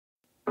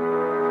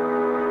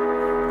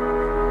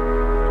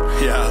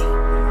Yeah.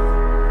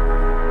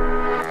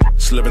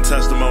 It's living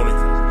testimony.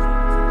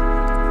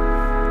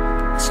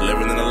 It's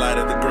living in the light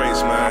of the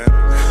grace, man.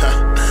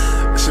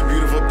 It's a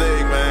beautiful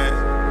thing,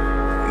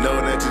 man.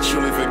 Knowing that you're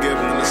truly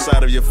forgiven in the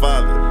sight of your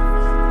Father.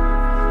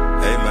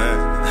 Amen.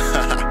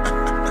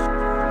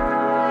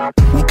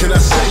 What can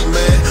I say,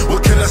 man?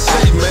 What can I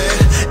say, man?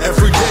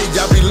 Every day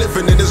I be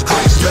living in His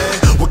grace,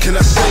 man. What can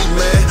I say,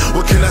 man?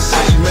 What can I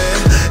say, man?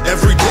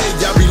 Every day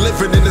I be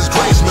living in His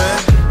grace,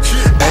 man.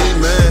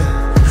 Amen.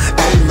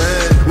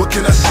 Amen. What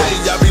can I say?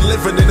 I be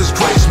living in His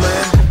grace,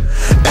 man.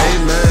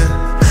 Amen.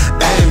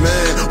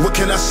 Amen. What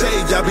can I say?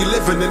 I be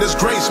living in His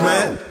grace,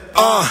 man.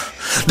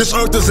 This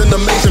earth is an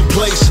amazing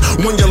place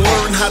when you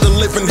learn how to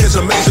live in His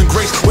amazing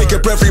grace. Wake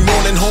up every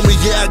morning, homie,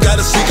 yeah, I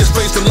gotta seek His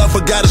face. The love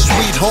of God is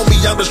sweet, homie,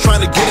 I'm just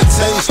trying to get a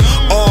taste.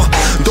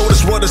 Though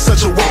this world is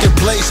such a wicked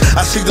place,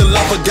 I see the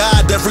love of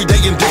God every day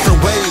in different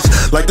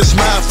ways. Like the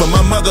smile from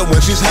my mother when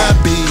she's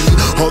happy,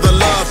 or the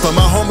love from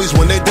my homies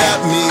when they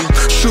dap me.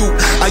 Shoot,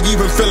 I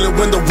even feel it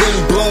when the wind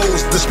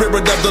blows. The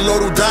Spirit of the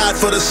Lord who died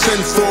for the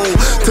sinful.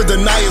 To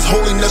deny His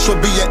holiness would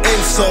be an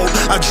insult.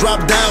 I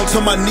drop down to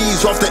my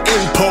knees off the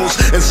impulse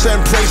and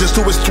send praises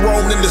to His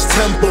throne in this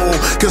temple.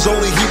 Cause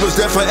only He was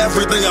there for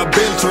everything I've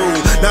been through.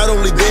 Not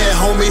only there,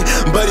 homie,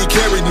 but He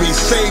carried me.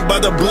 Saved by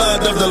the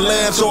blood of the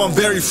Lamb, so I'm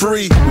very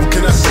free. What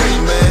can I say,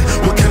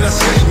 man? What can I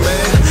say,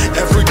 man?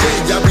 Every day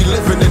I be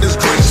living in His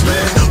grace,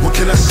 man. What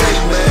can I say,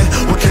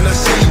 man? What can I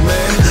say,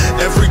 man?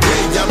 Every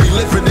day I be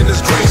living in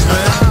His grace,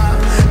 man.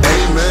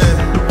 Amen.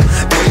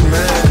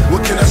 Amen.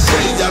 What can I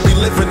say? I be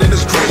living in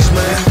His grace,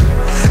 man.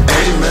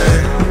 Amen.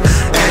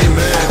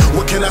 Amen.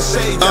 What can I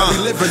say? I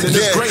be living in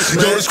His grace,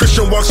 man. Yo, this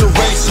Christian walks a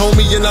race,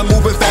 homie, and I'm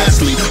moving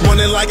fastly,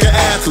 running like an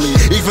athlete,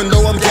 even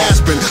though I'm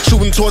gasping,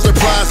 shooting towards the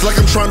prize like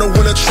I'm trying to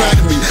win a track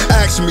meet.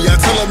 Ask me, I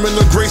tell them in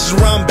the grace is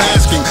where I'm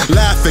basking,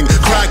 laughing,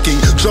 cracking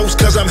jokes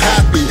cause I'm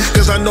happy,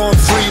 cause I know I'm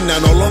free now,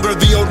 no longer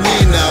the old me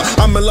now.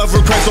 I'm in love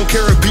with Christ, don't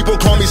care if people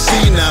call me C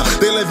now.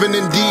 They living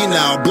in D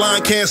now,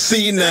 blind can't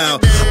see now.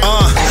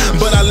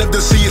 But I live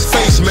to see His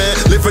face, man.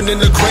 Living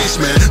in the grace,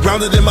 man.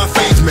 Grounded in my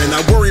faith, man.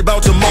 I worry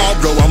about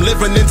tomorrow, I'm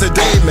living in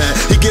today, man.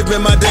 He give me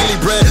my daily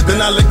bread,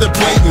 then I lick the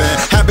plate, man.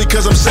 Happy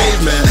cause I'm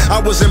saved, man. I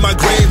was in my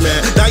grave, man.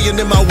 Dying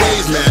in my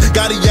ways, man.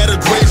 God, He had a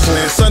great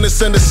plan. Son is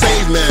sent to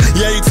save, man.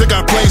 Yeah, He took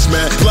our place,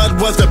 man.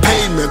 Blood was the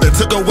payment that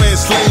took away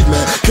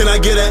enslavement. Can I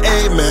get an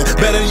amen?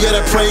 Better yet,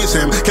 I praise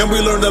Him. Can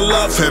we learn to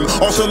love Him?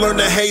 Also learn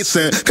to hate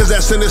sin. Cause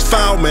that sin is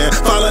foul, man.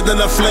 Fouler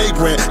than a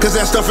flagrant. Cause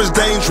that stuff is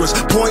dangerous,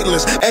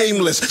 pointless,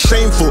 aimless,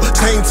 shameful,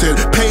 tainted,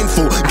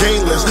 painful,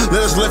 gainless.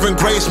 Let us live in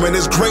grace, man.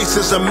 His grace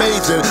is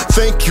amazing.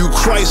 Thank you,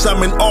 Christ.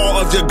 I'm in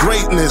awe of your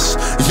greatness.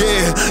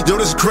 Yeah, yo,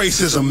 this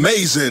grace is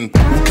amazing.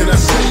 What can I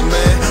say,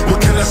 man?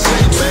 What can I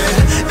say, man?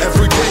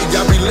 Every day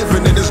I be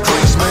living in His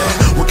grace,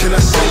 man. What can I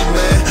say,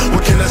 man?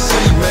 What can I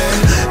say, man?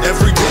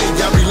 Every day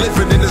I be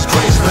living in His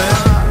grace, man.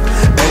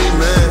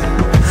 Amen.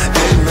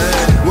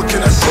 Amen. What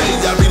can I say?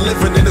 I be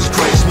living in His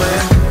grace,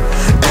 man.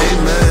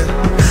 Amen.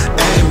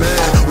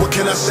 Amen. What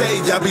can I say?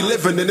 I be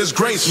living in His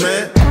grace,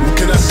 man. What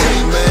can I say,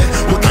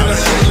 man? What can I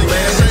say,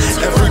 man?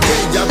 Every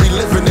day I be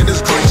living in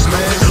His grace,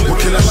 man. What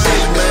can I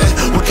say,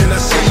 man? What can I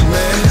say,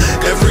 man?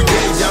 Every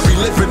day I be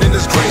living in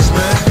His grace,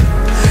 man.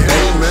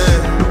 Amen.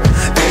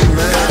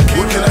 Amen.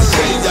 What can I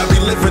say? I be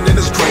living in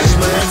His grace,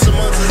 man.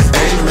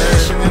 Amen.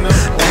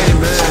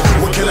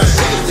 Amen. What can I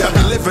say? I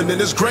be living in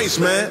His grace,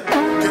 man.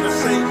 What can I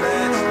say,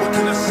 man? What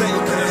can I say? What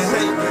can I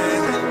say, man?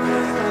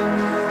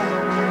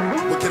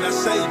 What can I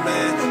say,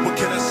 man? What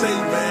can I say,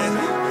 man?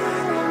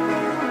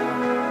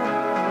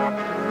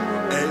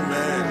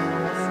 Amen.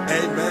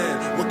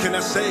 Amen. What can I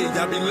say?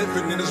 I be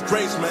living in His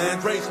grace, man.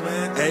 Grace,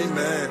 man.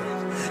 Amen.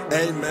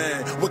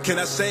 Amen. What can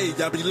I say?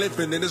 I be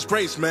living in His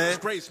grace, man.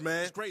 Grace,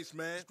 man. Grace,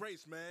 man.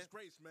 Grace, man.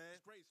 Grace, man.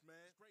 Grace, man.